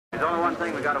There's only one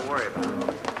thing we got to worry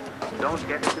about. Don't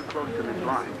get too close to this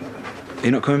line.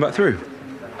 You're not coming back through?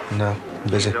 No, I'm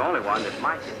busy. He's the only one that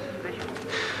might get suspicious.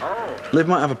 Oh. Liv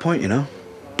might have a point, you know.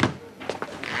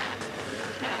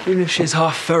 Even if she's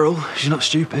half feral, she's not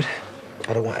stupid.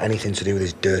 I don't want anything to do with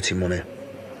his dirty money.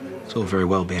 It's all very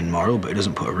well being moral, but it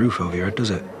doesn't put a roof over your head,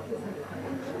 does it?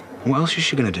 And what else is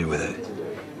she going to do with it?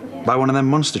 Buy one of them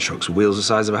monster trucks with wheels the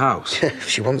size of a house? If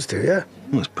she wants to, yeah.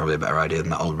 Well, it's probably a better idea than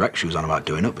that old wreck she was on about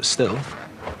doing up, but still.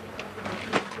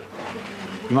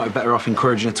 You might be better off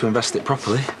encouraging her to invest it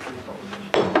properly.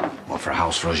 What, for a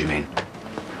house for us, you mean?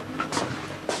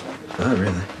 For her,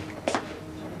 really.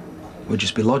 We'd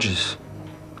just be lodgers.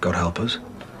 God help us.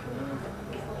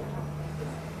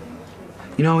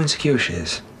 You know how insecure she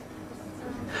is?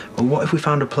 Well, what if we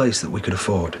found a place that we could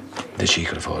afford? That she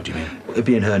could afford, you mean? It'd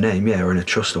be in her name, yeah, or in a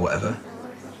trust or whatever.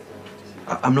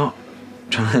 I'm not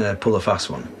trying to pull a fast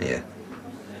one here.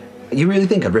 You really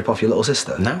think I'd rip off your little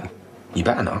sister? No, you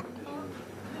better not.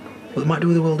 Well, it might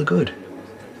do the world a good.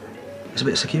 It's a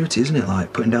bit of security, isn't it?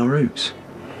 Like putting down roots.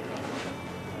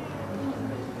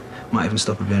 Might even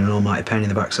stop her being an almighty pain in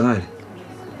the backside.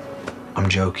 I'm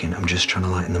joking. I'm just trying to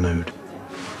lighten the mood.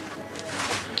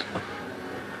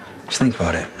 Just think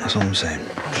about it. That's all I'm saying.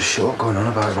 Just shut up going on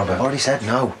about it, Robert. I already said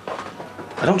no.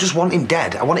 I don't just want him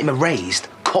dead. I want him erased,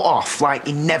 cut off, like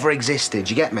he never existed.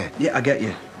 You get me? Yeah, I get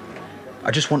you.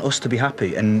 I just want us to be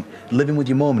happy and living with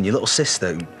your mum and your little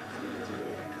sister,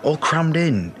 all crammed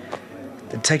in,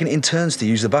 taking it in turns to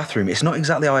use the bathroom. It's not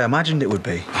exactly how I imagined it would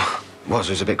be. Well,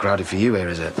 so it's a bit crowded for you here,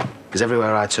 is it? Because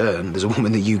everywhere I turn, there's a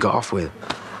woman that you got off with.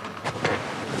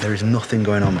 There is nothing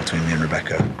going on between me and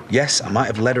Rebecca. Yes, I might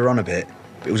have led her on a bit,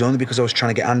 but it was only because I was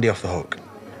trying to get Andy off the hook.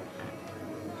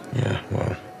 Yeah,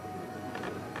 well,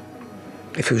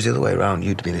 if it was the other way around,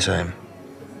 you'd be the same.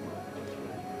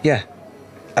 Yeah,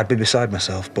 I'd be beside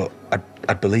myself, but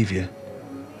I'd believe you.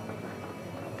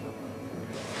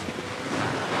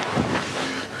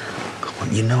 Come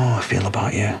on, you know how I feel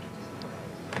about you.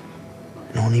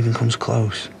 No one even comes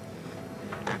close.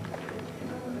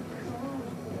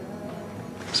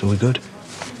 So we're good.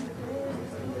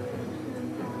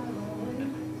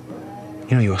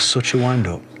 You know, you are such a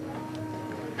wind-up.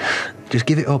 Just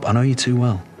give it up. I know you too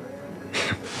well.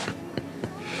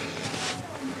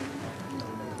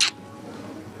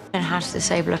 And how to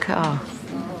disable a car?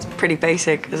 It's pretty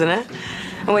basic, isn't it?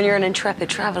 And when you're an intrepid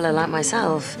traveller like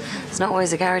myself, there's not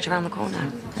always a garage around the corner.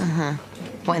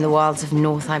 What, in the wilds of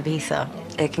North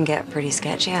Ibiza? It can get pretty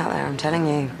sketchy out there, I'm telling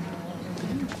you.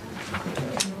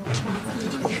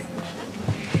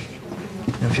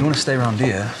 If you want to stay around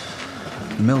here,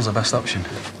 the mill's our best option.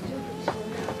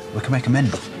 We can make them in.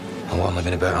 I want to live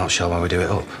in a burnt-out shell while we do it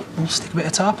up. We'll stick a bit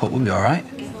of tarp up, we'll be all right.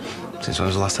 Since when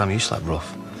was the last time you slept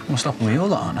rough? We'll stop them with all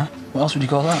that, aren't I? What else would you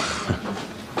call that?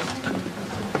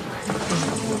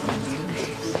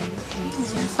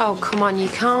 Oh, come on, you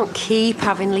can't keep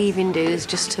having leaving dues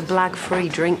just to blag free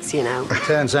drinks, you know.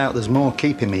 Turns out there's more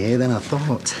keeping me here than I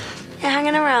thought. You're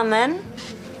hanging around then?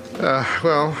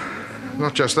 Well,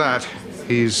 not just that.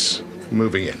 He's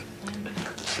moving in.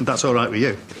 That's all right with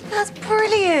you? That's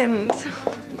brilliant.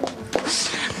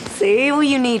 See, all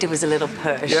you needed was a little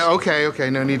push. Yeah, okay,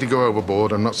 no need to go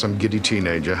overboard. I'm not some giddy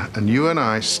teenager. And you and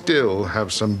I still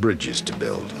have some bridges to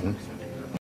build.